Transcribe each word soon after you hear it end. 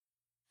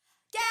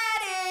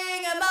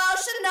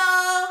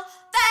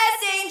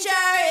danger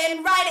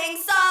in writing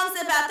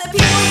songs about the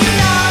people you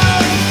know.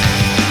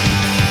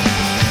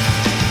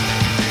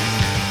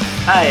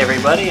 Hi,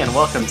 everybody, and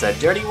welcome to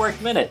Dirty Work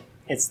Minute.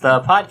 It's the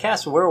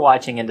podcast where we're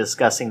watching and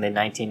discussing the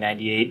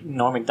 1998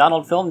 Norm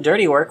Macdonald film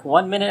Dirty Work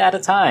 1 minute at a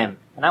time.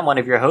 And I'm one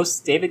of your hosts,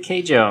 David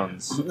K.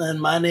 Jones.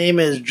 And my name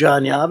is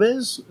John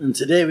Yabes, and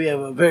today we have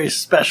a very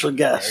special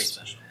guest. Very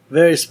special.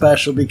 Very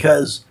special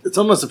because it's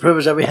almost a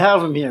privilege that we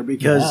have him here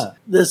because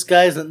this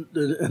guy's a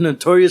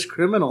notorious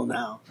criminal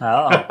now.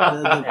 Oh,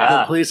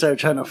 The police are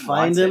trying to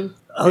find Wants it. him.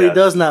 All he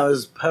does now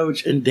is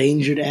poach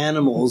endangered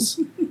animals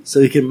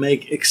so he can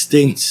make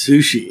extinct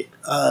sushi.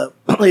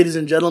 Ladies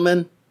and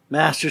gentlemen,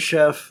 Master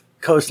Chef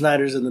Co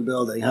Snyder's in the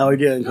building. How are you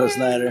doing, Co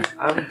Snyder?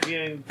 I'm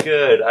doing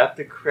good. I have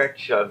to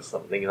correct you on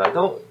something. I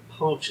don't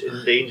poach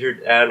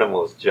endangered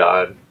animals,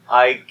 John.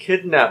 I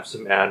kidnap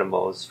some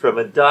animals from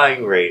a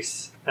dying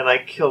race, and I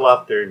kill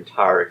off their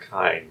entire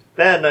kind.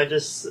 Then I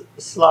just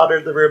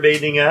slaughter the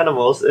remaining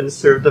animals and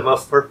serve them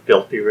up for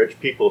filthy rich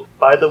people.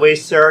 By the way,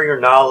 Sarah, you're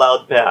not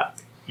allowed back.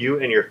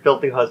 You and your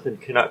filthy husband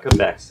cannot come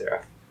back,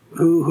 Sarah.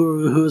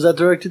 Who is that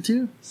directed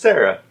to?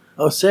 Sarah.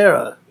 Oh,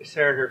 Sarah.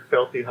 Sarah and her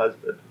filthy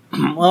husband.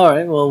 All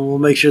right, well, we'll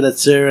make sure that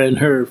Sarah and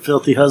her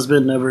filthy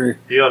husband never...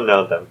 You don't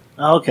know them.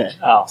 Okay.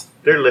 oh,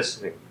 They're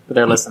listening. but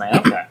they're listening.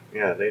 Okay.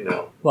 Yeah, they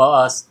know.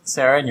 Well,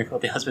 Sarah and your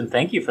filthy husband,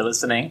 thank you for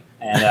listening.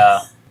 And,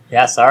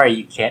 yeah, sorry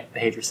you can't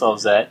behave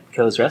yourselves at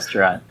Co's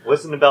restaurant. It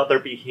wasn't about their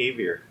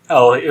behavior.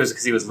 Oh, it was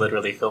because he was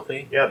literally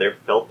filthy? Yeah, they're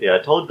filthy. I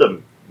told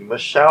them, you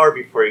must shower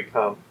before you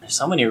come. There's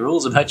so many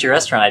rules about your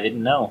restaurant I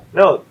didn't know.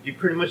 No, you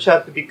pretty much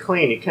have to be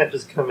clean. You can't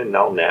just come in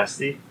all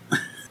nasty.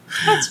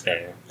 That's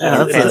fair.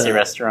 Yeah, It's a fancy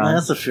restaurant.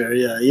 That's a fair,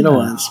 yeah. You don't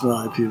want to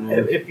smell like people.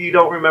 If you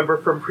don't remember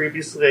from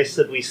previously, I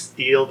said we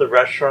steal the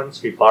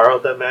restaurants. We borrow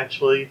them,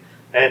 actually.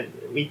 And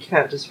we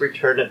can't just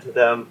return it to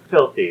them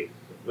filthy.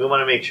 We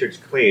want to make sure it's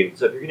clean.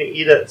 So if you're going to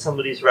eat at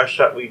somebody's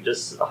restaurant we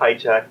just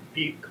hijack,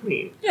 be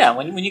clean. Yeah,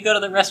 when you go to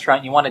the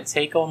restaurant, you want to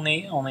take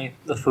only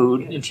the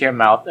food into your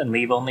mouth and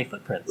leave only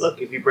footprints.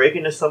 Look, if you break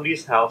into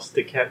somebody's house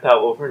to camp out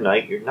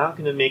overnight, you're not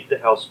going to make the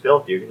house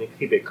filthy. You're going to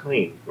keep it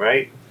clean,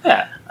 right?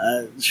 Yeah.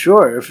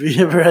 Sure, if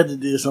you ever had to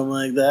do something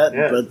like that.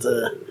 Yeah.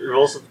 But,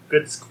 Rules of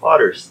good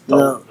squatters.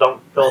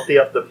 Don't filthy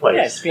up the place.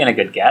 Yeah, just being a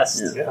good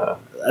guest. Yeah.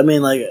 I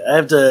mean, like, I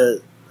have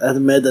to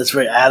admit that's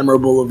very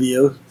admirable of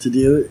you to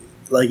do.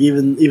 Like,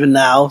 even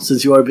now,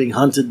 since you are being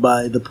hunted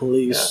by the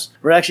police,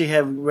 we're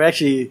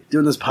actually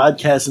doing this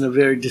podcast in a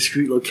very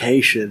discreet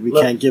location. We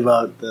can't give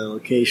out the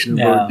location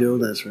of where we're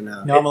doing this right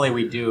now. Normally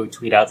we do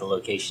tweet out the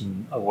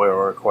location of where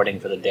we're recording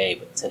for the day,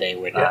 but today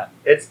we're not.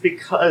 It's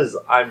because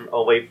I'm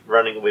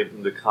running away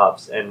from the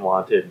cops and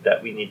wanted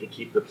that we need to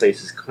keep the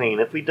places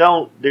clean. If we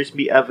don't, there's going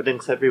to be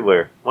evidence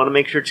everywhere. Want to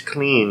make sure it's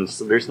clean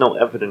so there's no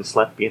evidence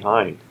left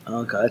behind.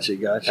 Oh, gotcha.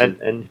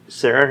 And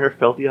Sarah and her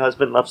filthy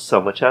husband left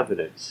so much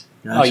evidence.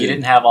 Oh, you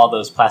didn't have all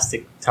those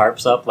plastic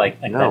tarps up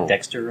like No. that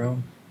Dexter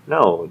room?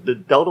 No, the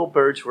Dodo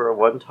birds were a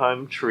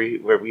one-time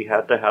treat where we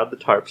had to have the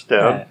tarps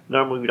down. Right.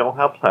 Normally we don't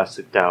have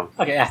plastic down.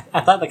 Okay, I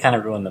thought that kind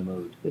of ruined the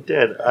mood. It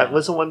did. It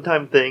was a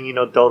one-time thing. You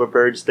know, Dodo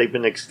birds, they've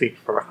been extinct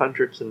for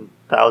hundreds and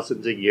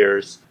thousands of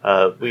years.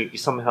 We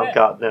somehow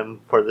got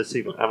them for this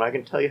even. I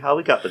can tell you how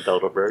we got the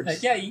Dodo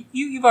birds. Yeah,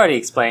 you've already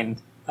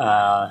explained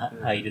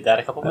how you did that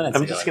a couple minutes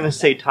ago. I'm just going to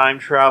say time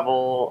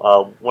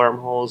travel,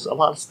 wormholes, a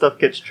lot of stuff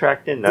gets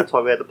tracked in. That's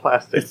why we had the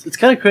plastic. It's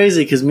kind of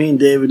crazy because me and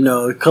David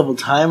know a couple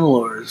Time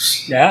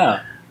Lords.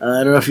 Yeah. I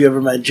don't know if you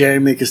ever met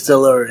Jeremy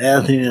Costello or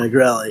Anthony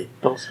Negrelli.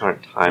 Those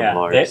aren't Time Yeah,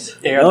 Lords.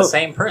 They are Nope. the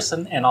same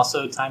person and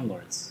also Time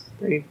Lords.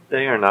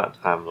 They are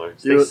not Time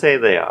Lords. You- They say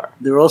they are.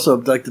 They were also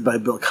abducted by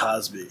Bill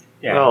Cosby.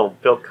 Yeah. No,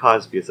 Bill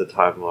Cosby is a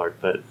Time Lord,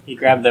 but He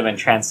grabbed them and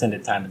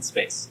transcended time and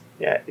space.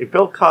 yeah, if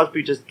Bill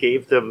Cosby just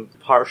gave them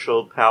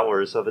partial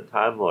powers of a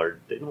Time Lord,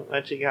 they don't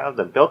actually have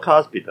them. Bill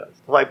Cosby does.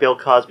 That's why Bill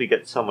Cosby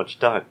gets so much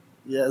done.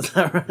 Yeah, is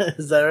that right?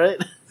 Is that right?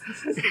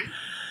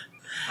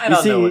 I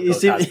don't know what you Bill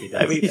see- Cosby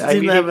does. I mean, You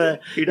seem to have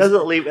he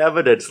doesn't leave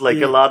evidence like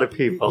You- a lot of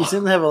people. You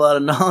seem to have a lot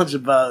of knowledge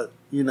about,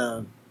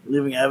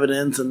 leaving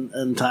evidence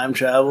and time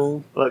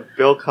travel. Look,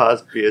 Bill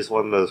Cosby is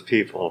one of those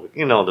people.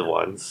 You know the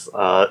ones.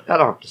 I don't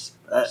have to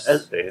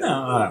say it.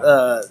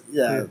 No.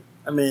 Yeah.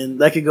 I mean,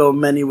 that could go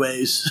many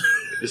ways.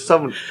 That's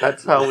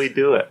how we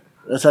do it.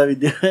 That's how we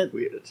do it.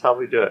 That's how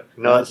we do it.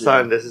 You know what,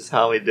 son? This is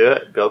how we do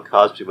it. Bill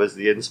Cosby was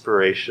the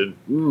inspiration.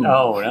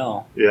 Oh,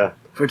 no. Yeah.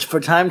 For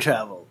time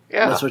travel.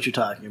 Yeah. That's what you're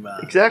talking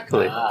about.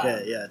 Exactly.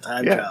 Okay, yeah,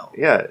 time Yeah, travel.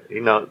 yeah.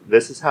 You know,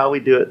 this is how we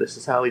do it. This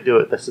is how we do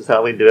it. This is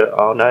how we do it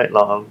all night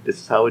long. This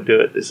is how we do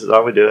it. This is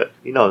how we do it.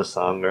 You know the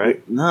song,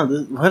 right? No,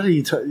 what are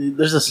you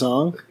there's a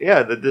song?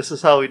 Yeah, the This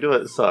Is How We Do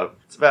It song.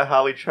 It's about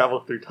how we travel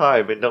through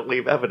time and don't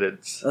leave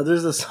evidence. Oh,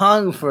 there's a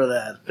song for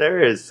that.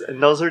 There is.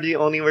 And those are the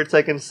only words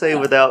I can say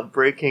without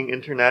breaking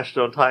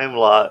international time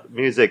law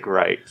music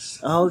rights.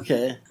 Oh,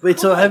 okay. Wait,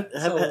 so have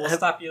we'll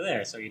stop you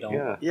there so you don't...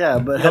 Yeah. yeah,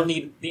 but You don't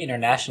need the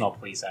international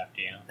police after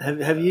you.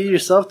 have you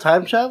yourself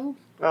time traveled?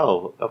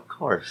 Oh, of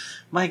course.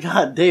 My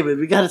God, David,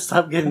 we got to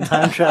stop getting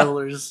time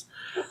travelers.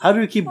 How do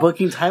we keep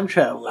booking time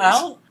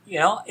travelers?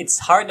 Well, it's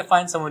hard to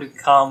find someone who can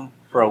come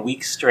for a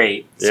week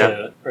straight to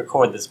Yeah.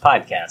 record this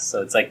podcast.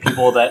 So it's like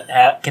people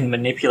that can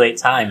manipulate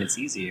time. It's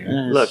easier.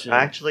 Yeah, Look, sure.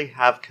 I actually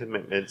have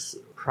commitments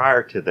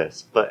prior to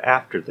this, but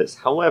after this.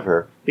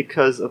 However,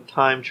 because of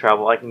time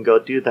travel, I can go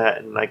do that,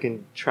 and I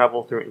can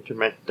travel through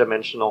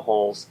interdimensional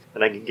holes,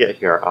 and I can get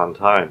here on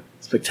time.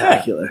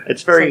 Spectacular.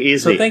 It's very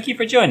easy. So thank you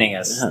for joining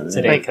us Yeah,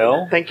 today,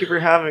 Cole. Thank you for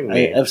having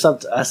me. I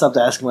stopped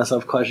asking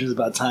myself questions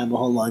about time a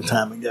whole long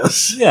time ago.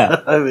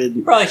 Yeah. I You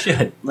mean, probably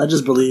should. I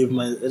just believe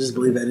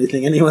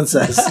anything anyone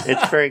says.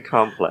 It's very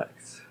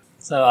complex.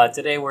 So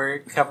today we're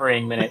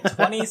covering minute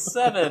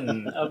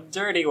 27 of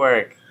Dirty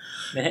Work.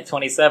 Minute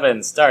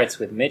 27 starts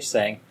with Mitch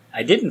saying,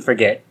 "I didn't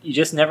forget. You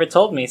just never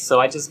told me, so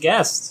I just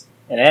guessed."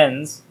 It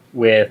ends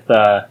with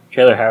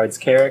Trailer Howard's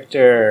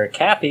character,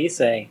 Cappy,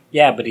 saying,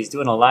 "Yeah, but he's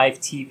doing a live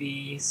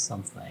TV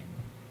something."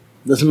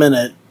 This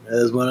minute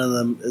is one of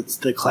them. It's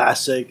the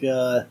classic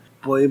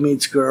boy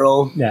meets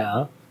girl,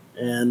 Yeah.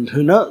 and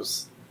who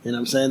knows? You know what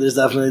I'm saying? There's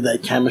definitely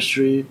that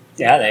chemistry,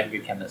 Yeah, they have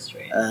good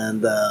chemistry.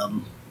 and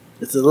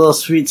it's a little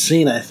sweet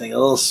scene, I think. A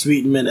little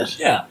sweet minute.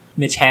 Yeah.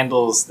 Mitch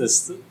handles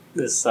this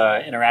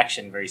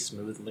interaction very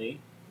smoothly.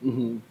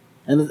 Hmm.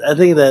 And I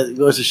think that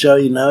goes to show,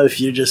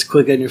 if you're just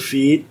quick on your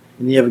feet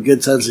and you have a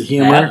good sense of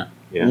humor,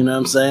 Yeah. you know what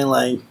I'm saying?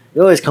 Like,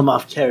 you always come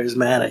off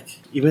charismatic.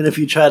 Even if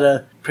you try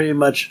to pretty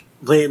much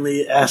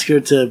blatantly ask her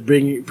to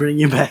bring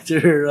you back to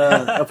her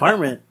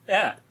apartment.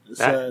 Yeah.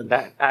 So,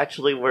 That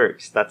actually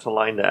works. That's a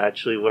line that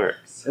actually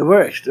works. it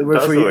worked. It worked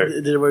Does for you. work.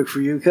 Did it work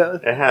for you,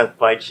 Code? It has,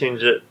 but I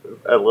change it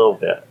a little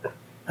bit.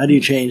 How do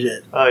you change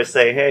it? I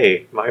say,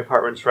 hey, my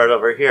apartment's right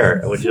over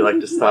here. Would you like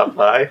to stop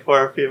by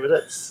for a few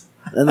minutes?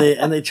 And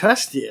they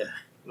trust you.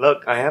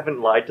 Look, I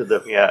haven't lied to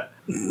them yet.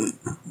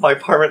 My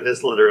apartment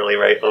is literally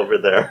right over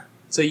there.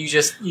 So you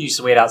just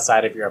wait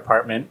outside of your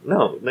apartment.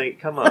 No, Nate,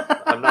 come on.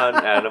 I'm not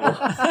an animal.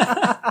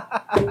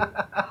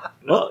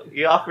 No,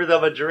 you offer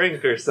them a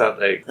drink or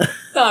something.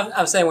 No,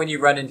 I'm saying when you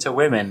run into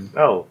women,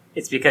 No,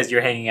 it's because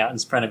you're hanging out in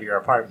front of your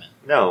apartment.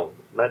 no.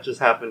 That just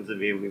happens to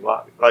be we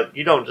walk. Like,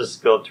 you don't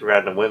just go to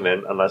random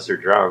women unless you're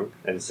drunk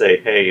and say,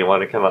 hey, you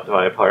want to come up to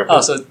my apartment?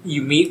 Oh, so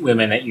you meet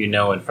women that you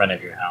know in front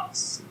of your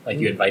house. Like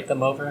you invite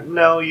them over?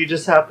 No, you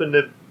just happen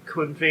to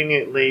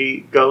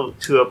conveniently go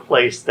to a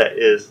place that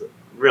is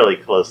really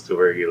close to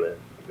where you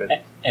live.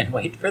 And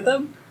wait for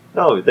them?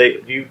 No,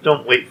 you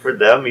don't wait for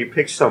them. You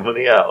pick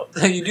somebody out.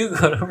 So you do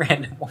go to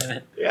random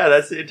women. Yeah,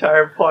 that's the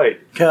entire point.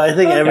 Okay, I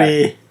think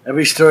Okay.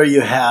 every story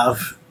you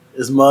have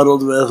is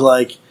muddled with,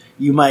 like,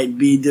 you might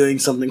be doing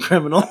something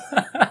criminal.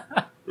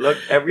 Look,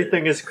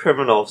 everything is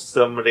criminal.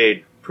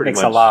 Somebody pretty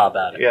Makes much a law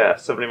about it. Yeah,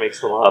 somebody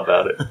makes a law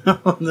about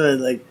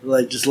it.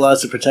 like just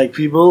laws to protect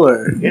people,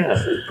 or Yeah,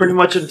 pretty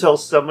much until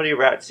somebody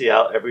rats you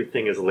out,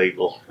 everything is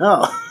legal.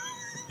 oh,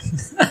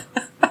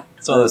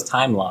 It's one of those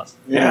time laws.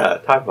 Yeah,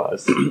 time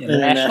laws.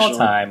 International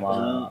time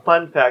law.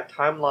 Fun fact: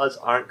 time laws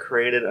aren't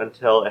created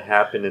until it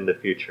happened in the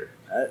future.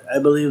 I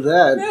believe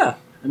that. Yeah.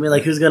 I mean,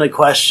 like, who's going to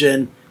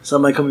question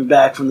somebody coming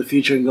back from the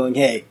future and going,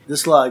 "Hey,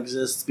 this law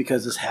exists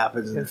because this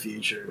happens in the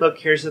future"? Look,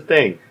 here's the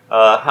thing.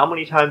 How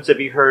many times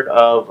have you heard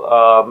of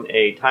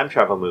a time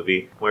travel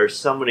movie where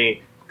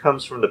somebody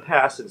comes from the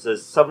past and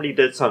says, somebody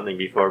did something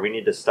before, we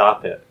need to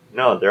stop it?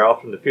 No, they're all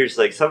from the future. It's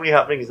like, something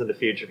happening is in the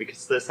future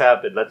because this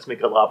happened. Let's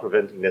make a law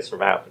preventing this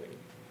from happening.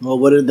 Well,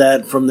 wouldn't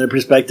that, from their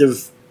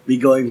perspective, be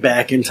going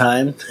back in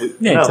time?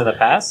 Yeah, No. to the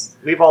past.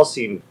 We've all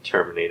seen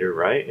Terminator,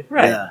 right?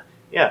 Right.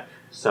 Yeah.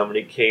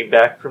 Somebody came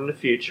back from the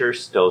future,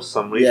 stole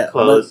somebody's Yeah,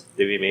 clothes,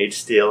 to be made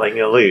stealing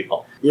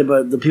illegal. Yeah,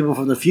 but the people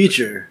from the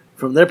future,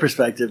 from their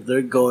perspective,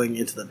 they're going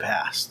into the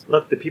past.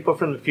 Look, the people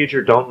from the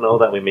future don't know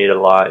that we made a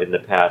law in the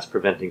past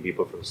preventing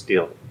people from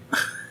stealing.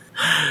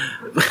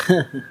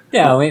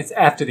 Yeah, I mean, it's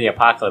after the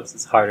apocalypse,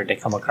 it's harder to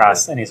come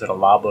across any sort of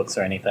law books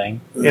or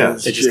anything. Yeah.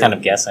 That's They're just true. kind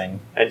of guessing.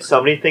 And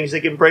somebody thinks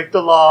they can break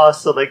the law,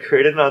 so they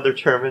create another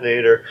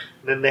Terminator.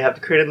 And then they have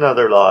to create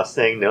another law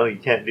saying, no, you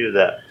can't do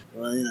that.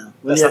 Well,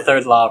 That's the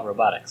third law of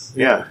robotics.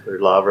 Yeah, their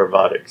law of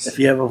robotics. if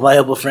you have a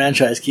viable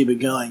franchise, keep it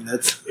going.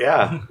 That's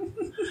Yeah.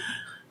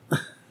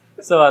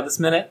 So this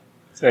minute,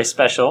 it's very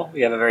special.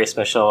 We have a very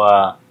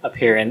special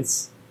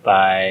appearance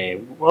by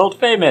world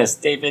famous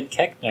David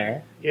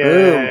Koechner.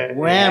 Yeah. Boom.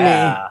 Whammy.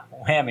 Yeah,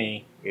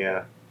 whammy.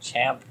 Yeah.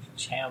 Champ.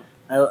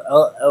 I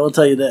will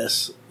tell you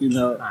this. I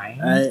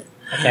I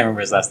can't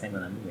remember his last name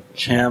in the movie.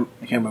 Champ.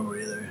 I can't remember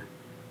either.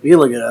 We can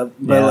look it up.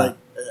 But Yeah. like,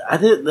 I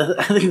think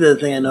the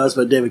thing I noticed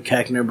about David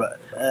Koechner, but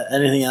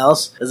anything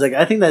else is like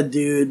I think that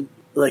dude,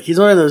 like, he's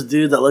one of those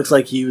dudes that looks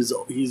like he's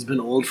been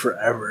old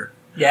forever.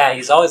 Yeah,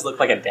 he's always looked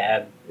like a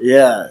dad.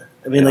 Yeah,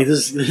 I mean, like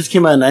this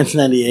came out in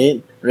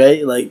 1998,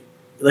 right? Like,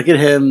 look at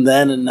him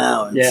then and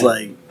now. It's Yeah.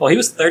 like, Well, he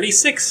was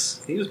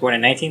 36. He was born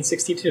in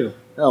 1962.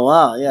 oh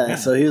wow, yeah. Yeah.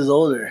 So he was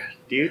older.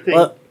 Do you think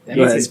Well, That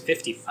Go means ahead. he's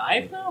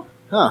 55 now?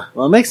 Huh?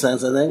 Well, it makes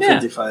sense. I think Yeah.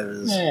 55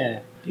 is. Yeah.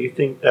 do you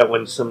think that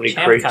when somebody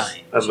Champ creates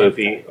kind. a Champ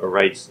movie kind. or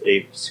writes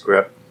a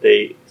script,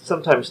 they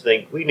sometimes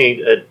think we need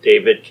a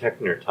David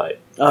Koechner type?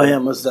 Oh yeah,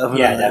 most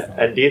definitely. Yeah,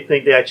 definitely. And do you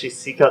think they actually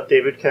seek out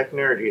David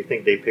Koechner, or do you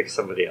think they pick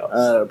somebody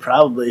else?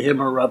 Probably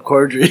him or Rob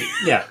Corddry.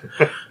 Yeah.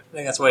 I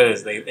think that's what it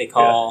is. They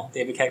call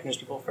David Koechner's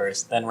people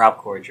first, then Rob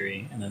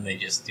Corddry, and then they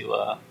just do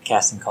a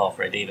casting call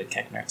for a David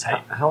Koechner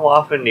type. How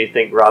often do you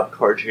think Rob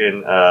Corddry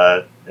and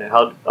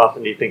how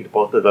often do you think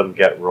both of them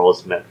get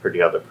roles meant for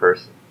the other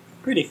person?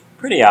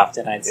 Pretty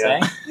often, I'd say.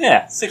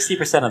 Yeah,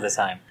 60% of the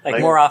time.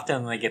 Like more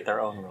often than they get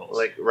their own roles.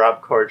 Like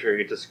Rob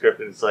Corddry, the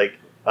script is like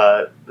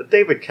the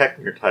David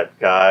Koechner type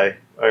guy,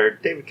 or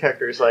David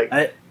Koechner's like.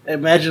 I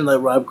imagine that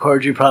Rob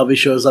Corddry probably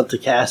shows up to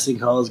casting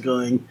calls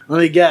going, let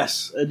me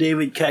guess, a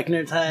David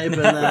Koechner type,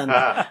 and then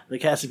the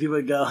casting people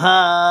would go,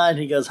 ha, and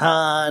he goes,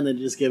 ha, and then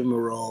just give him a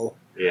role.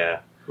 Yeah.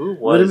 Who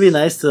was? Would it be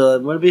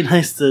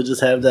nice to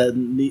just have that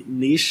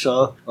niche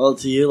all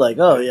to you? Like,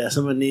 oh yeah,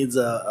 someone needs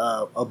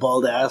a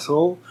bald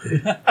asshole.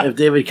 If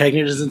David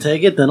Koechner doesn't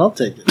take it, then I'll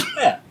take it.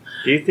 Yeah.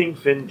 Do you think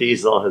Vin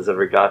Diesel has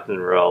ever gotten a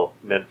role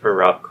meant for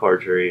Rob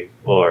Corddry,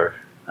 or?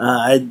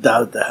 I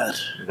doubt that.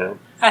 No.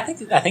 I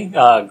think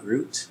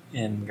Groot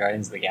in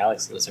Guardians of the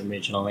Galaxy was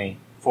originally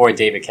for a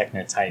David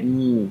Koechner type,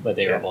 but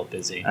they were both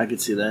busy, I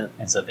could see that.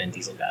 and so Vin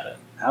Diesel got it.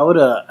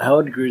 How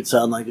would Groot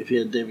sound like if he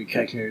had David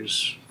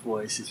Koechner's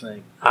voice? You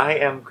think? I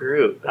am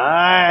Groot.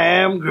 I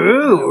am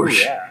Oh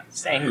Groot. yeah,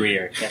 just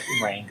angrier,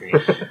 more angry,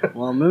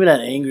 Well, maybe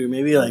not angry.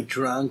 Maybe like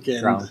drunk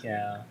and drunk.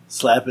 Yeah.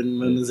 slapping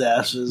women's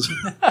asses.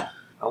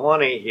 I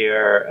want to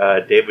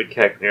hear David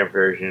Koechner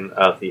version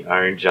of the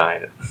Iron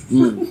Giant.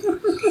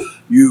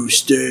 You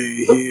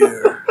stay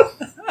here.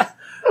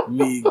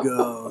 Me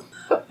go.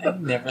 I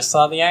never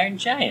saw the Iron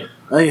Giant.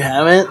 Oh, you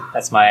haven't?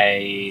 That's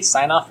my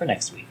sign off for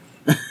next week.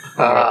 I'll write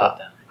that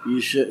down.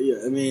 You should.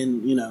 I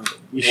mean,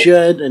 you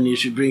should, and you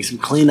should bring some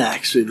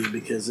Kleenex with you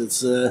because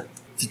it's a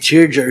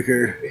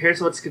tearjerker.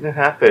 Here's what's going to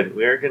happen.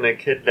 We're going to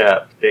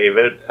kidnap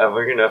David, and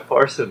we're going to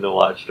force him to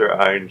watch the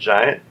Iron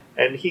Giant,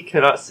 and he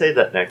cannot say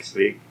that next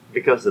week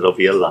because it'll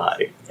be a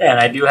lie. Yeah, and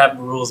I do have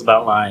rules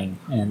about lying,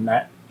 and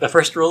the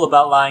first rule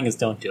about lying is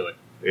don't do it.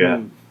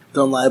 Yeah.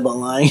 Don't lie about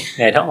lying.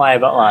 Yeah, don't lie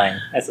about lying.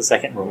 That's the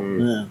second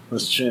rule. Yeah,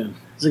 that's true.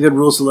 It's a good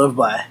rules to live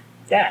by.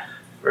 Yeah.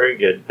 Very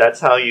good. That's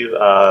how you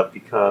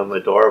become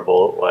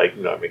adorable like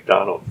Norm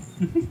Macdonald.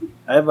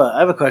 I have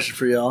a question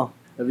for y'all.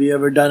 Have you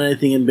ever done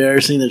anything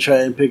embarrassing to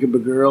try and pick up a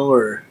girl,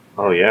 or?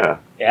 Oh, yeah.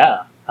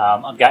 Yeah.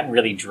 I've gotten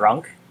really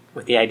drunk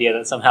with the idea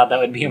that somehow that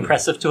would be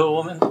impressive to a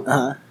woman.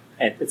 Uh-huh.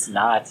 And it's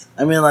not.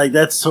 I mean, like,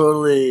 that's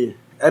totally...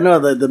 I know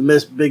that the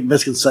big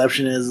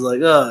misconception is,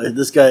 like, oh,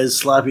 this guy is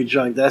sloppy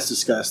drunk, that's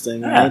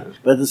disgusting, right? Yeah.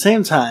 But at the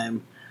same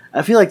time,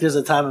 I feel like there's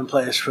a time and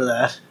place for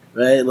that,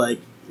 right? Like,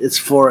 it's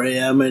 4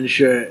 a.m. and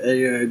you're at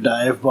a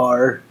dive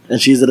bar,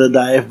 and she's at a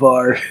dive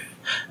bar,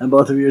 and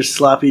both of you are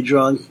sloppy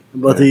drunk,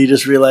 and both of you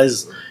just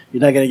realize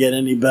you're not going to get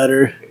any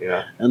better.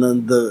 Yeah. And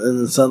then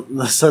the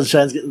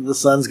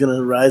sun's going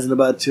to rise in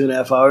about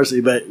 2.5 hours, so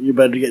you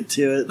better get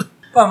to it.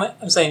 Well,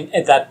 I'm saying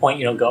at that point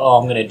you don't go, oh,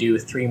 I'm going to do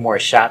 3 more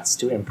shots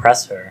to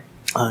impress her.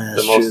 Oh, yeah,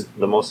 that's true.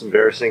 The most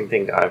embarrassing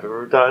thing I've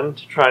ever done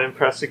to try and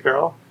impress a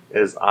girl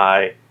is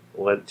I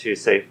went to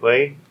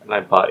Safeway and I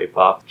bought a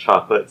box of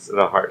chocolates in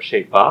a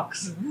heart-shaped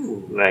box.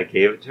 Ooh. And I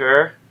gave it to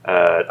her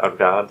on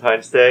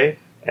Valentine's Day,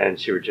 and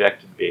she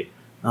rejected me.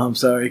 Oh, I'm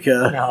sorry,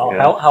 Ka. No,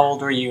 Yeah. how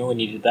old were you when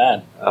you did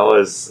that? I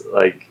was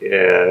like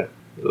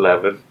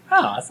 11.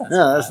 Oh, that's not so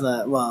No, that's bad.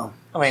 not... Well,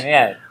 I mean,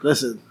 yeah.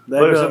 listen.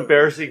 But it was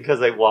embarrassing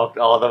because I walked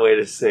all the way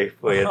to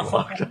Safeway and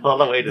walked all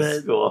the way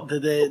to school.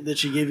 Did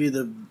she give you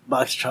the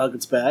box of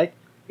chocolates back?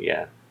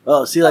 Yeah.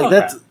 Oh, see, like,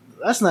 Okay.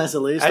 that's nice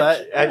at least.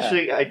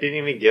 Actually, I didn't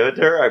even give it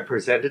to her. I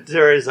presented it to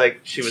her. It's like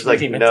she was She like,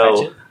 didn't even no.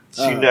 touch it?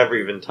 She never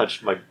even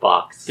touched my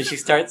box. Did she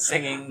start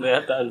singing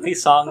the ugly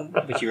song,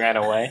 but you ran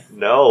away?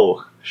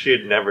 No, she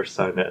had never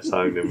sung that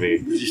song to me.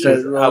 Did she start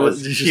I rolling-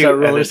 was did she cute start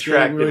and roller skating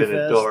attractive really and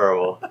fast?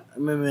 adorable.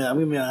 I'm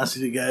gonna be honest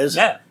with you guys.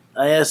 Yeah.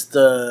 I asked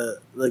the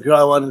girl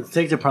I wanted to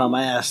take to prom.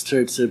 I asked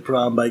her to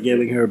prom by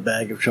giving her a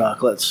bag of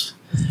chocolates,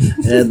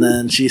 and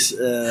then she's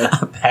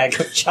A bag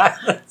of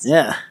chocolates.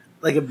 yeah,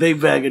 like a big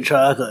bag of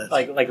chocolates.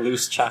 Like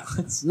loose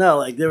chocolates. No,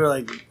 like they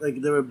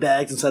were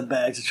bags inside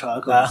bags of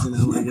chocolates.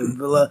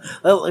 Wow.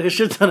 Like a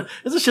shit ton.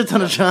 It's a shit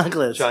ton of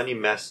chocolates. John, you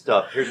messed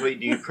up. Here's what you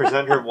do. You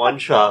present her one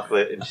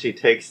chocolate, and she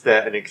takes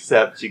that and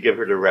accepts. You give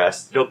her the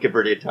rest. You don't give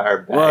her the entire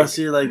bag. Well,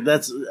 see, like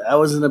I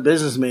wasn't a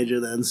business major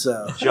then,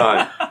 so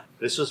John,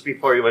 this was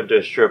before you went to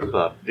a strip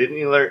club. Didn't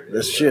you learn?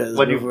 that's true. That's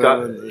When you've before I got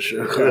went to the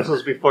strip club. this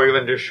was before you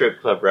went to a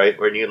strip club, right?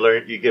 When you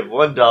learned you give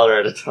 $1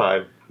 at a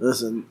time.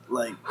 Listen,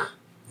 like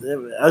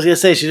I was gonna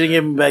say, she didn't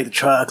give me back the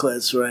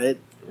chocolates, right?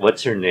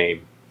 What's her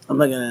name? I'm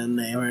not gonna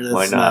name her. That's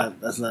Why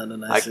not? That's not a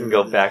nice. I can thing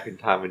go to do. back in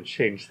time and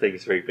change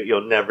things for you, but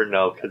you'll never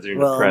know because you're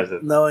in Well, the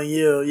present. knowing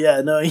you,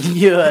 I'm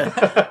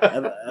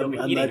You'll be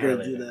not eating her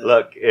gonna do later. that.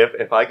 Look,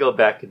 if I go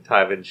back in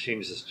time and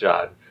change this,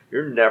 John,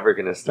 you're never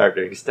going to start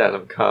doing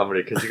stand-up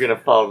comedy because you're going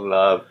to fall in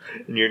love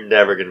and you're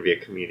never going to be a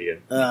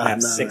comedian. I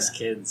have no. 6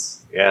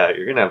 kids. Yeah,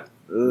 you're going to have...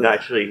 Ugh.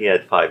 Actually, he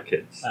had 5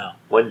 kids. Oh.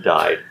 One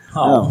died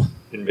Oh.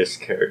 in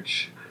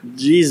miscarriage.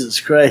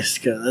 Jesus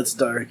Christ, God, that's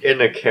dark. In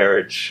a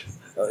carriage.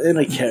 In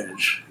a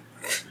carriage.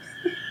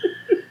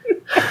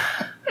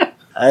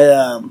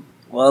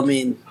 Well, I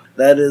mean,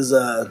 that is,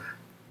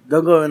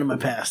 don't go into my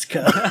past,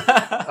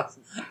 God.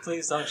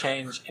 Please don't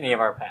change any of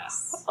our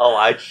pasts. Oh,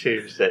 I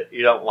changed it.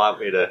 You don't want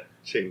me to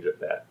change it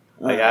back.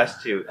 I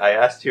asked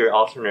your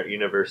alternate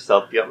universe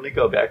self, do you want me to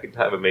go back in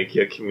time and make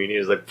you a comedian? He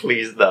was like,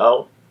 please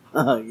no.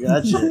 Oh,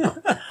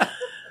 gotcha.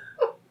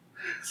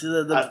 See,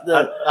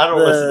 I don't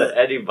listen to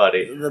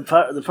anybody. The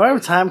part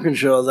of time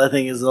controls, I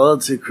think, is a little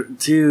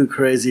too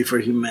crazy for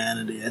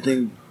humanity. I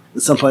think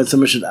at some point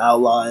someone should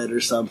outlaw it or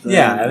something.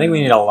 Yeah, I think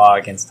we need a law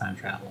against time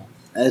travel.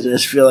 I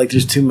just feel like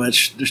there's too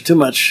much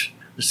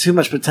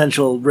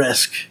potential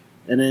risk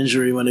and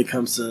injury when it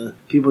comes to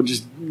people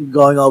just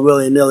going all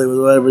willy nilly with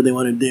whatever they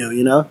want to do.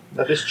 You know,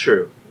 That is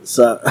true.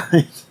 so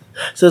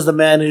says the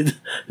man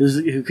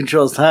who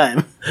controls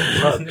time.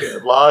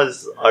 Look,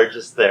 laws are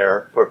just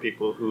there for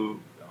people who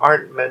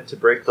aren't meant to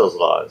break those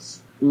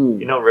laws.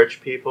 You know,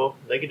 rich people,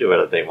 they can do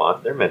whatever they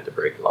want. They're meant to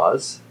break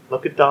laws.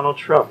 Look at Donald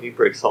Trump. He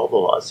breaks all the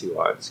laws he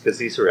wants because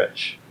he's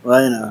rich.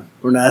 Well, you know,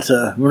 we're not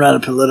a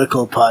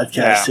political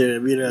podcast here.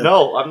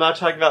 No, I'm not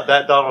talking about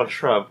that Donald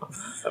Trump.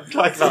 I'm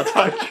talking about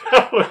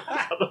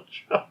Donald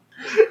Trump.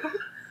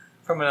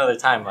 From another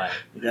timeline.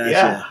 Gotcha.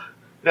 Yeah.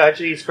 No,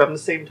 actually, he's from the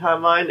same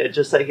timeline. It's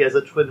just that he has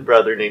a twin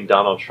brother named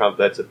Donald Trump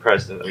that's a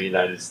president of the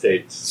United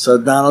States. So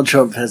Donald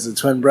Trump has a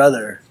twin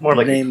brother More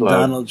like a named clone.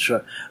 Donald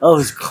Trump. Oh,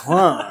 his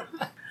clone.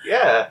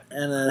 Yeah.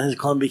 And his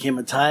clone became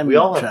a time We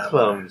all have traveler.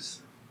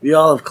 clones. We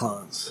all have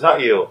clones. Not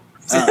you.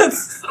 Oh,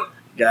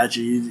 gotcha.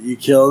 You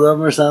killed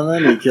them or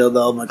something? You killed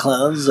all my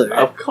clones? Or?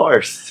 Of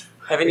course.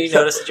 Haven't you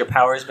noticed that your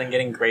power's been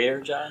getting greater,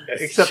 John?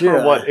 Except Sure.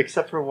 for one.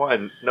 Except for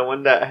one. The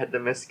one that had the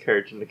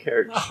miscarriage in the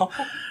carriage.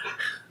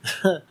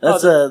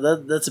 That's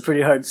a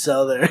pretty hard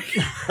sell there.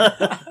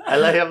 I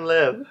let him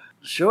live.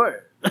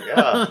 Sure.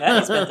 Yeah. Yeah,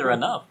 he's been through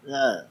enough.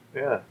 Yeah.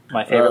 Yeah.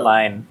 My favorite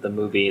line, the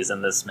movie, is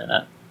in this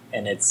minute,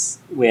 and it's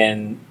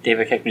when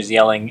David Koechner's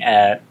yelling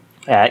at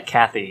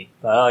Kathy,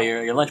 "Oh,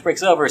 your lunch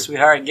break's over,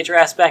 sweetheart. Get your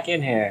ass back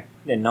in here."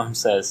 And Norm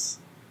says,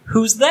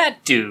 "Who's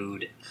that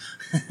dude?"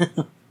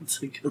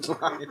 That's a good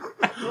line.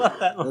 I love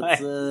that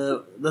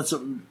line. That's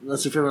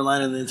your favorite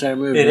line in the entire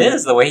movie. It right?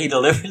 is. The way he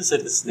delivers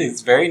it is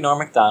it's very Norm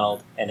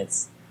Macdonald, and it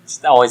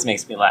always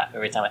makes me laugh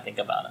every time I think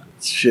about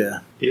it.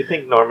 Sure. Do you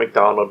think Norm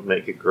Macdonald would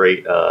make a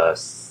great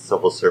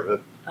civil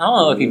servant? I don't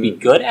know if he'd be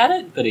good at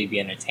it, but he'd be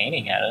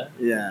entertaining at it.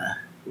 Yeah.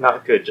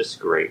 Not good, just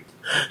great.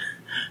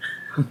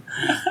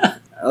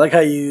 I like how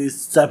you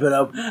step it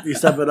up. You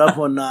step it up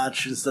one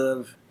notch instead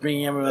of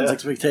bringing everyone's Yeah.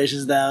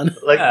 expectations down.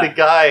 Like Yeah. the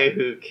guy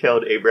who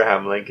killed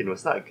Abraham Lincoln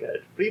was not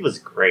good, but he was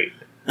great.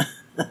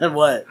 And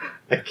what?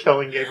 At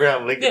killing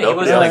Abraham Lincoln. Yeah, he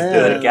nobody wasn't else a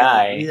did. good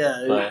guy.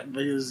 Yeah,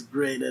 but he was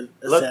great at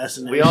Look,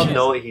 assassination. we all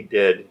know what he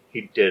did.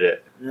 He did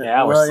it.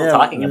 Yeah, we're still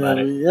talking about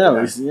it.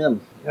 Yeah.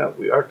 Yeah,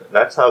 we are.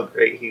 That's how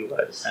great he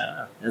was.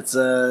 It's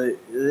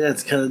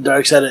kind of the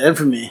dark side of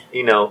infamy.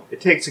 You know,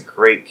 it takes a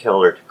great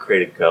killer to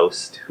create a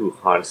ghost who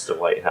haunts the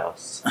White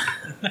House.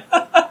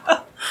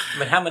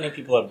 But how many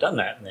people have done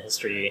that in the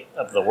history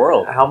of the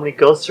world? How many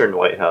ghosts are in the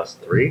White House?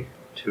 3?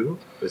 2?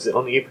 Was it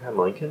only Abraham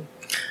Lincoln?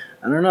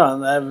 I don't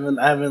know.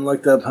 I haven't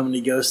looked up how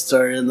many ghosts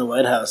are in the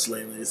White House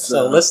lately.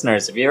 So,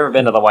 listeners, if you've ever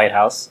been to the White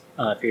House,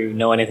 if you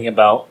know anything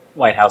about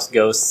White House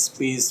ghosts,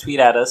 please tweet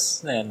at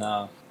us and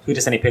tweet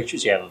us any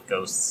pictures you have of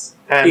ghosts.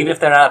 And Even if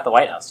they're not at the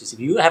White House. Just if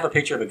you have a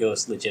picture of a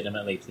ghost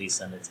legitimately, please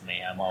send it to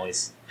me. I'm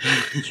always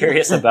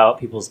curious about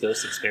people's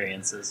ghost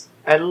experiences.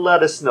 And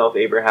let us know if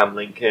Abraham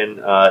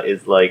Lincoln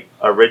is like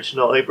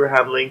original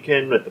Abraham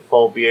Lincoln with the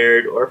full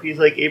beard, or if he's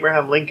like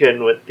Abraham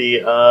Lincoln with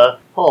the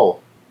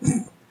hull.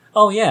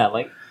 Oh, yeah,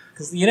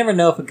 because you never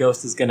know if a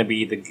ghost is going to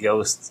be the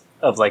ghost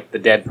of, the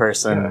dead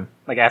person,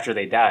 after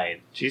they died.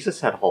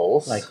 Jesus had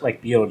holes.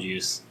 Like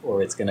Beetlejuice.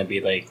 Or it's going to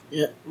be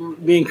yeah,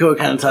 me and Co were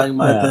kind of talking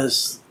about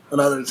this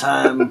another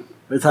time.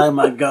 We're talking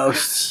about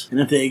ghosts, and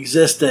if they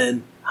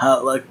existed,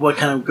 how what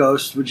kind of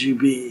ghost would you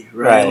be?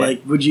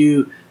 Right? Would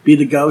you be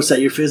the ghost at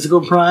your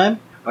physical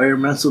prime or your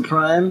mental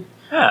prime?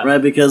 Yeah.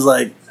 Right? Because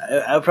I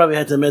would probably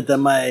have to admit that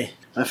my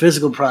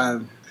physical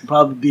prime would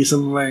probably be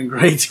somewhere in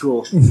grade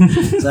school.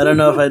 So I don't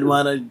know if I'd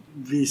want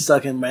to be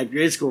stuck in my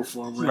grade school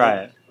form.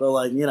 Right.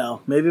 But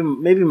maybe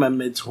my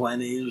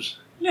mid-20s.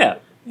 Yeah.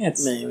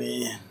 It's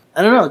Maybe.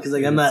 I don't know, because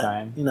I'm not.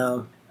 time. I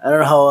don't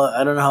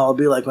know how I'll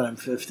be like when I'm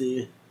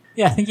 50.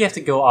 Yeah, I think you have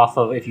to go off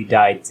of if you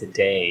died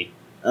today.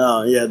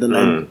 Oh yeah, then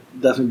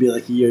I'd definitely be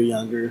like a year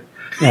younger.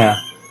 Yeah.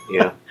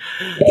 yeah.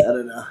 I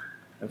don't know.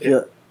 I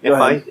feel.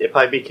 If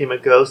I became a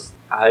ghost,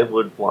 I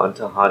would want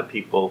to haunt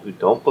people who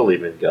don't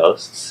believe in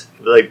ghosts.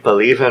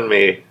 Believe in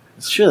me.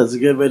 It's true. That's a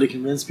good way to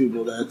convince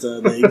people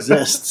that they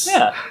exist.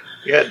 Yeah.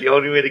 Yeah, the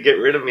only way to get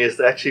rid of me is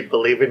to actually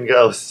believe in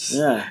ghosts.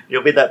 Yeah.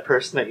 You'll be that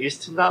person that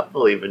used to not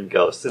believe in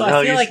ghosts, and Well, I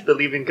now feel you like-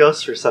 believe in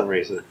ghosts for some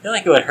reason. I feel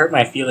like it would hurt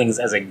my feelings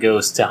as a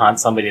ghost to haunt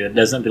somebody that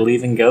doesn't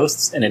believe in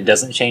ghosts and it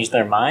doesn't change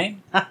their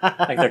mind.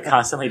 They're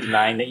constantly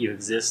denying that you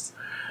exist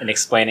and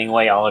explaining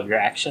away all of your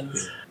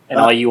actions. And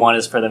all you want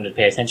is for them to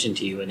pay attention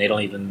to you and they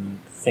don't even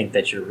think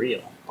that you're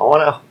real. I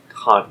want to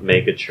haunt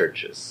mega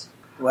churches.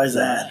 Why is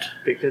that?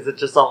 Because it's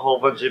just a whole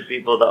bunch of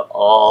people that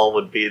all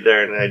would be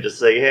there, and I just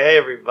say, hey,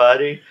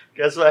 everybody,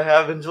 guess what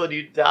happens when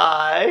you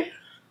die?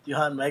 You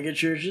haunt mega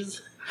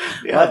churches?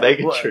 Yeah,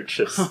 mega what-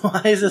 churches.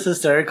 Why is this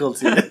hysterical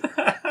to you?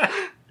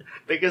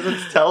 Because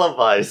it's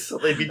televised, so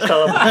they'd be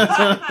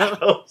televised.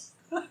 ghosts.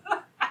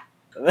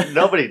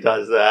 Nobody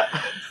does that.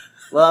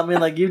 Well, I mean,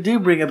 like, you do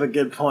bring up a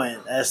good point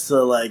as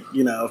to, like,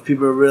 you know, if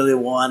people really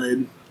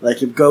wanted,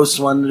 like, if ghosts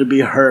wanted to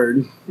be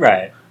heard,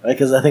 Right. right?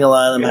 Because I think a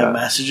lot of them Yeah. have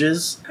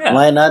messages. Yeah.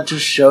 Why not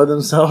just show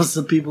themselves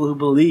to people who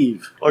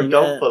believe? Or You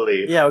don't know?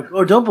 believe. Yeah,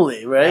 or don't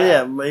believe, right?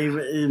 Yeah.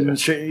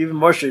 Yeah, even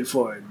more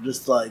straightforward.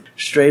 Just like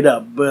straight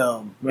up,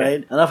 boom,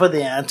 right? Enough of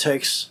the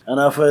antics,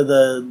 enough of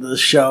the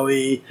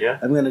showy. Yeah.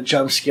 I'm gonna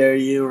jump scare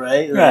you,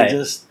 right? Like, Right.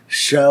 just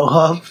show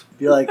up,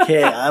 be like,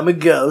 hey, I'm a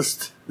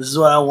ghost. This is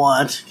what I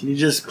want. Can you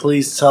just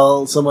please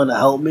tell someone to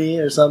help me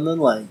or something?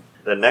 Like,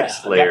 The next Yeah,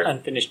 I've got layer.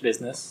 unfinished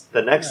business.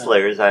 The next Yeah.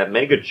 layer is that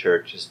mega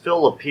church is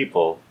full of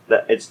people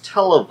that it's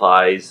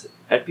televised,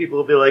 and people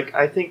will be like,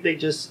 I think they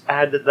just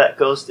added that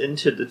ghost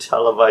into the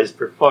televised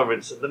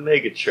performance of the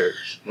mega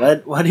church.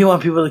 why do you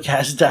want people to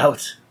cast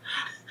doubt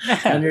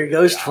on your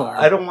ghost form?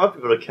 I don't want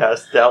people to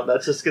cast doubt.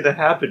 That's just going to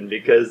happen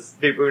because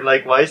people are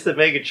like, why is the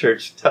mega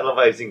church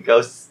televising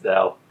ghosts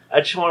now? I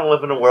just want to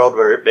live in a world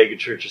where mega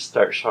churches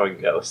start showing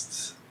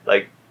ghosts.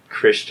 Like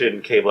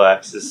Christian cable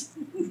access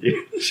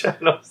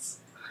channels.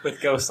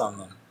 With ghosts on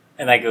them.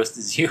 And that ghost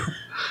is you.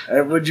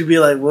 Would you be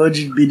like? What would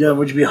you be doing?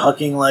 Would you be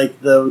hucking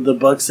like the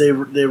books they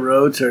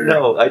wrote, or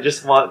No, I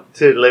just want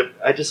to live.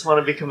 I just want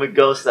to become a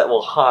ghost that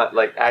will haunt,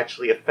 like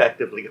actually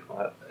effectively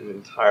haunt an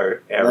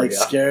entire area. like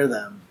scare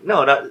them?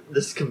 No, not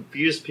this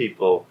confuse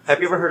people.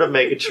 Have you ever heard of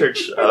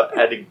megachurch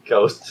adding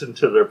ghosts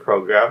into their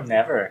program?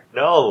 Never.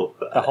 No.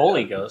 The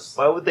Holy Ghost.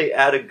 Why would they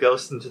add a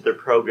ghost into their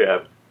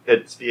program?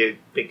 It'd be a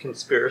big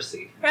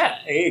conspiracy. Yeah,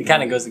 it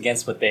kind of goes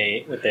against what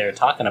they're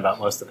talking about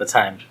most of the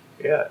time.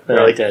 Yeah, They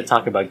they're like like, to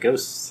talk about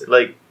ghosts.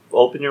 like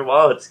open your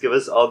wallets, give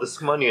us all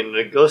this money, and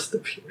a ghost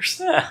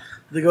appears. Yeah.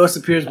 The ghost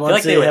appears feel once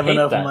like they they would have hate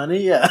enough that. money.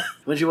 Yeah,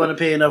 would you want to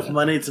pay enough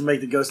money to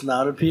make the ghost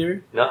not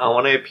appear? No, I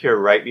want to appear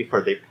right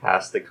before they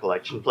pass the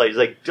collection plate. He's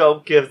like,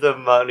 don't give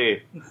them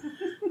money.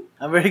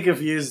 I'm very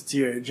confused to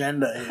your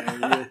agenda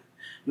here.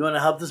 You want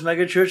to help this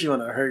mega church? Or you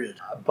want to hurt it?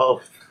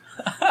 Both.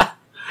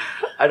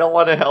 I don't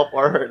want to help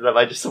or hurt them.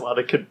 I just want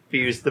to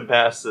confuse the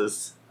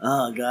masses.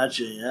 Oh,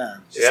 gotcha. Yeah,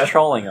 Just Yeah.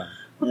 trolling them.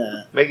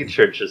 yeah. Mega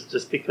churches,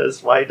 just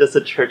because. Why does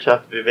a church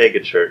have to be mega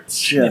church?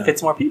 Sure. It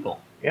fits more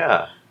people.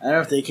 Yeah. I don't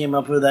know if they came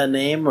up with that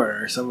name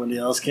or somebody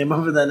else came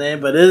up with that name,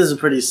 but it is a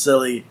pretty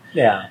silly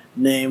Yeah.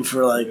 name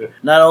for like.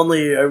 Not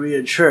only are we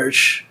a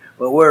church,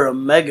 but we're a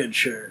mega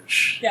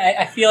church. Yeah,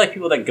 I feel like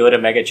people that go to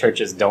mega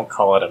churches don't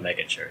call it a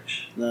mega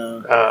church.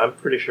 No. I'm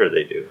pretty sure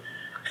they do.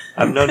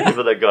 I've known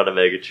people that go to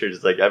mega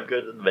churches like, I'm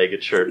good at the mega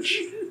church.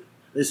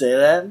 They say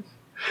that?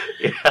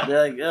 Yeah.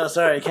 They're like, oh,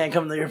 sorry, I can't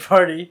come to your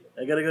party.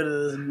 I gotta go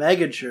to this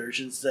mega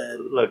church instead.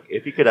 Look,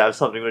 if you could have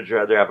something, would you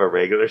rather have a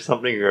regular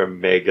something or a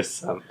mega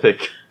something?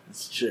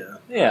 It's true.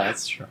 Yeah,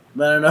 that's true.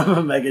 But I don't know if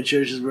a mega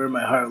church is where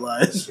my heart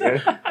lies.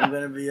 Yeah. I'm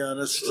gonna be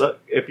honest.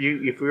 Look, if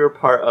we were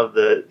part of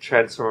the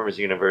Transformers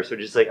universe, we're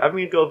just like, I'm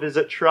gonna go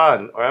visit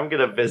Tron, or I'm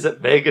gonna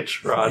visit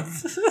Megatron.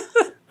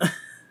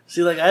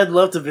 See, like, I'd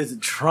love to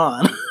visit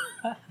Tron.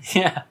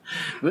 Yeah.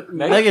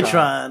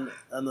 Megatron,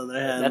 on the other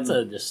hand. That's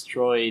a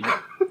destroyed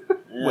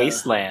yeah.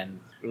 wasteland.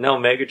 No,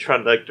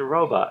 Megatron like the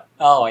robot,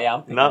 Oh, yeah, I'm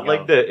thinking not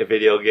like of- the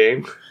video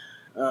game.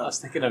 I was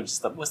thinking of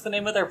just what's the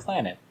name of their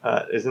planet?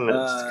 Isn't it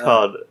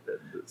called?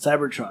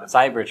 Cybertron.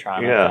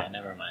 Cybertron. Yeah. Okay,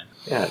 never mind.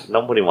 Yeah,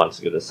 nobody wants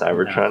to go to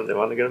Cybertron. They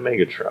want to go to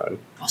Megatron.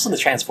 Also, the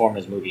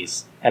Transformers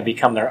movies have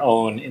become their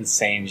own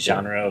insane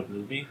genre of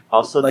movie.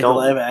 Also, Like the don't.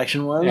 live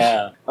action ones?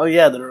 Yeah, Oh,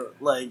 yeah, they're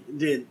like,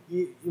 dude,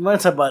 you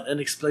want to talk about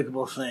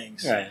inexplicable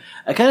things. right.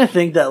 I kind of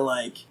think that,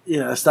 like, you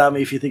know, stop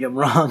me if you think I'm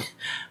wrong,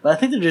 but I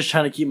think they're just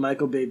trying to keep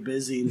Michael Bay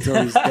busy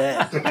until he's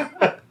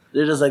dead.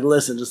 They're just like,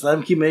 listen, just let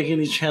him keep making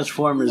these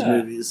Transformers Yeah.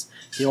 movies.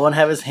 He won't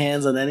have his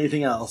hands on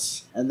anything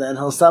else, and then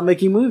he'll stop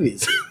making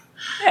movies.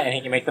 Yeah, and he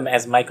can make them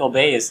as Michael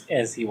Bay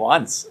as he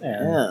wants,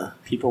 and yeah,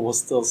 people will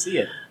still see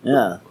it.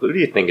 yeah. Who do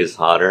you think is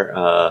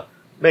hotter,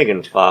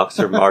 Megan Fox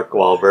or Mark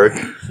Wahlberg?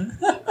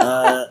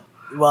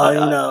 Well, you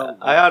know,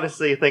 I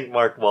honestly think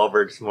Mark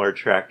Wahlberg's more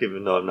attractive,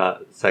 even though I'm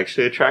not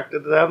sexually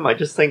attracted to them. I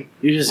just think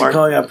you're just Mark-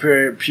 calling out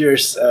pure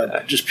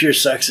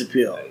sex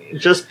appeal.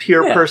 just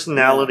pure Yeah.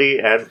 personality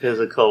and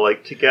physical,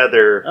 like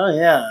together. Oh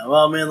yeah.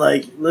 Well, I mean,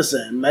 like,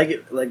 listen,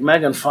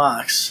 Megan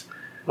Fox.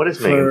 What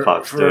is Megan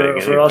Fox doing?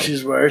 For all anyway?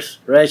 she's worth,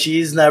 right?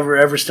 She's never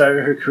ever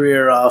started her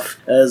career off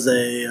as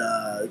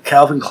a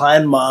Calvin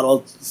Klein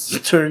model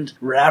turned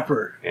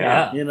rapper.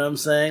 Yeah. You know what I'm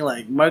saying?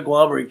 Like, Mark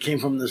Wahlberg came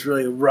from this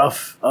really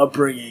rough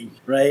upbringing,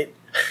 right?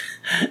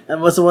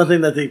 And what's the one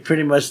thing that they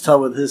pretty much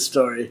tell with his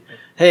story?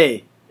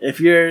 Hey,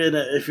 if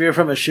you're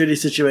from a shitty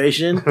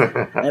situation,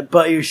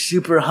 but you're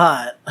super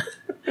hot,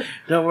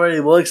 don't worry,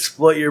 we'll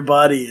exploit your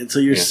body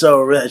until you're Yeah. so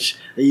rich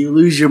that you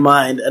lose your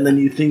mind, and then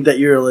you think that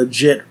you're a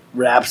legit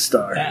rap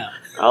star. Yeah.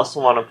 I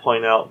also want to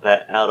point out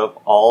that out of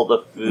all the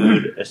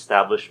food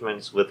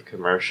establishments with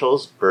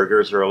commercials,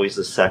 burgers are always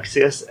the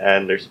sexiest,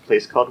 and there's a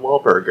place called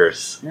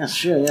Wahlburgers. Yeah,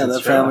 sure. Yeah, That's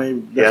that family.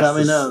 The Yes,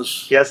 family this-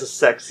 knows. He has the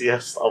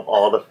sexiest of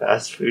all the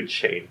fast food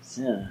chains.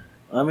 Yeah.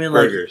 I mean,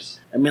 Burgers.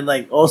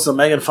 Also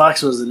Megan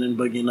Fox wasn't in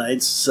Boogie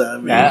Nights, so I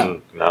mean, Yeah.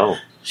 No.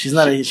 she's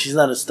not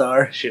a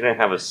star. She didn't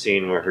have a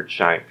scene where her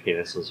giant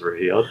penis was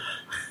revealed.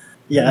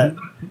 Yeah,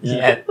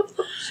 Yeah.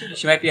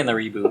 She might be in the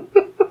reboot.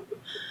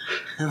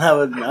 and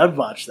I'd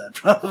watch that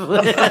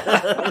probably.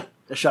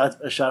 a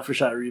shot for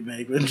shot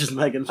remake with just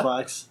Megan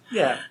Fox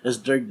Yeah. as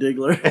Dirk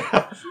Diggler.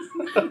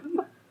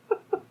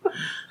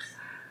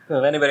 So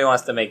if anybody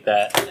wants to make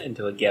that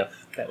into a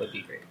GIF, that would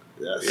be great.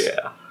 Yes.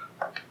 Yeah.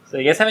 So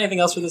you guys have anything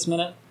else for this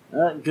minute?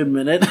 Good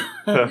minute.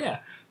 Yeah.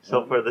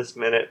 So for this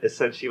minute,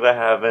 essentially what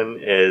happened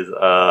is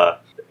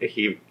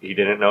he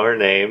didn't know her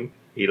name.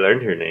 He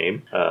learned her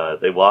name.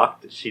 They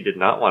walked. She did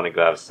not want to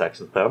go have sex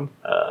with him.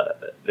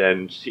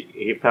 Then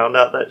he found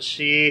out that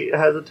she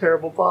has a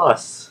terrible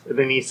boss. And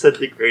then he said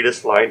the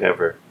greatest line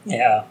ever.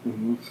 Yeah.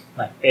 Mhm.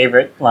 My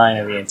favorite line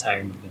of the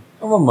entire movie.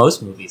 Or well,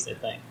 most movies, I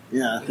think.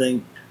 Yeah, I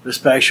think the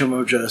spectrum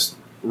of just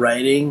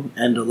writing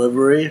and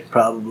delivery,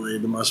 probably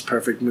the most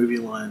perfect movie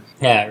line.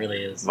 Yeah, it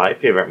really is. My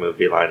favorite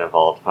movie line of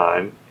all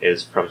time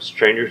is from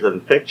Stranger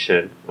Than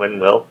Fiction when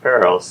Will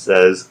Ferrell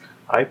says,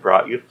 "I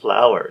brought you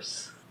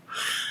flowers."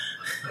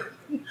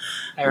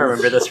 I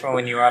remember this from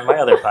when you were on my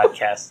other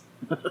podcast.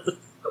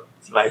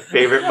 It's my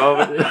favorite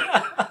moment.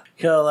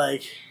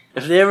 Like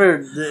if they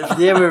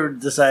ever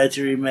decide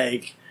to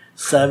remake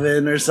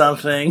Seven or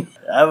something,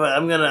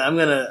 I'm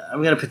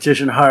gonna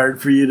petition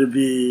hard for you to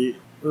be.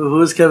 Who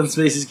was Kevin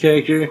Spacey's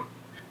character?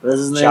 What's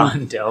his name?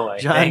 John Doe, I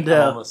John think. Doe.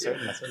 I'm almost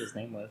certain that's what his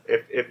name was.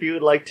 If you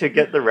would like to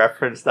get the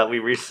reference that we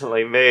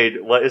recently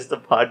made, what is the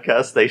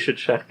podcast they should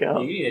check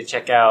out? You need to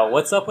check out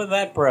What's Up With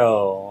That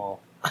Bro?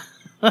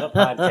 The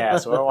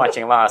podcast. We're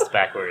watching Lost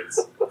backwards.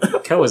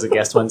 Co was a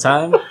guest one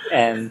time,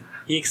 and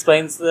he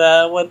explains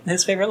what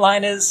his favorite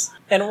line is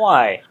and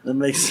why. That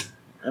makes.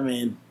 I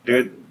mean,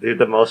 Dude,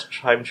 the most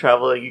time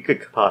traveling you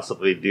could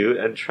possibly do,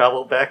 and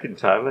travel back in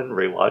time and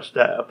rewatch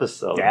that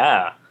episode.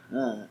 Yeah.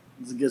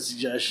 it's a good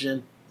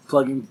suggestion.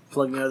 Plugging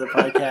other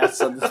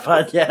podcasts on this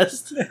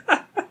podcast.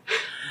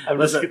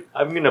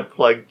 I'm gonna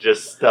plug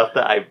just stuff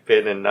that I've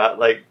been and not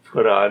like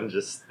put on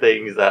just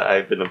things that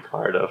I've been a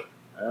part of.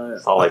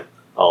 That's all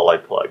I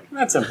plug.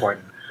 That's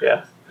important.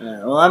 Yeah.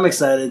 Well, I'm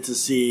excited to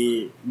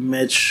see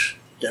Mitch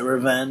get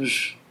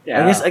revenge.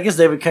 Yeah. I guess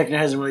David Koechner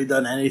hasn't really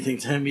done anything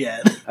to him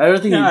yet. I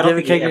don't think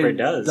David he Koechner ever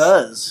does.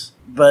 does.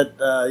 But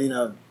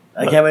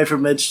I can't wait for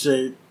Mitch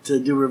to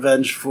do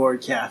revenge for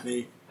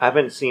Kathy. I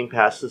haven't seen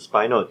past the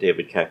spy note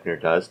David Koechner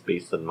does,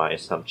 based on my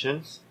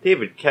assumptions.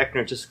 David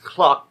Koechner just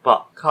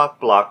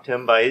cock-blocked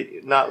him by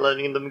not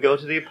letting them go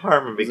to the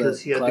apartment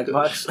because he had to go...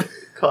 box?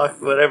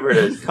 Whatever it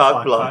is,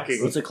 cock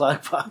blocking. What's a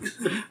clock box?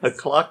 A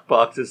clock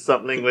box is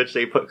something which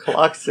they put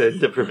clocks in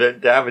to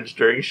prevent damage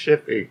during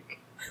shipping.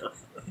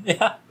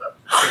 Yeah.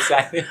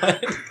 Exactly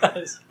what it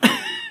does.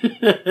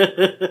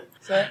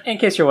 So, in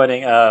case you're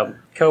wondering,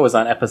 Co was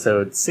on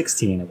episode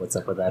 16 of What's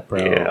Up With That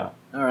Bro? Yeah.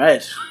 All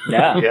right.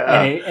 Yeah.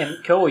 Yeah.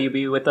 And Co, will you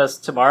be with us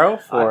tomorrow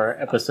for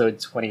episode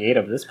 28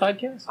 of this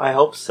podcast? I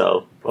hope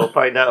so. We'll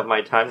find out if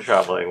my time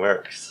traveling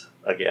works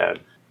again.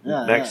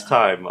 Yeah, Next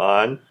time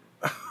on...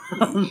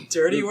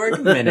 Dirty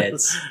Work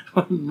Minutes.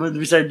 When do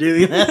we start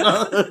doing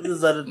that? Is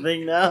that a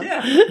thing now?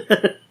 Yeah.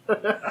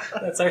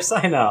 That's our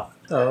sign off.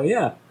 So,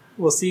 yeah.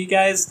 We'll see you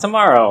guys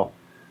tomorrow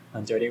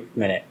on Dirty Work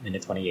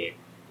Minute 28.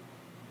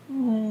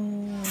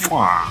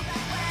 Mwah.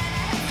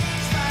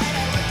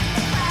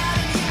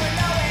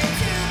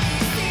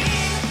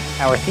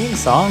 Our theme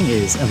song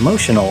is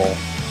Emotional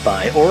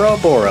by Aura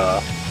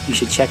Bora. You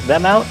should check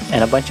them out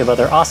and a bunch of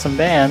other awesome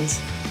bands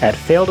at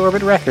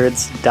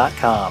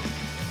failedorbitrecords.com.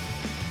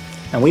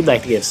 And we'd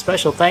like to give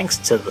special thanks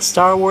to the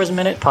Star Wars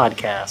Minute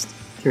podcast,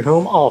 through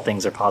whom all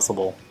things are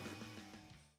possible.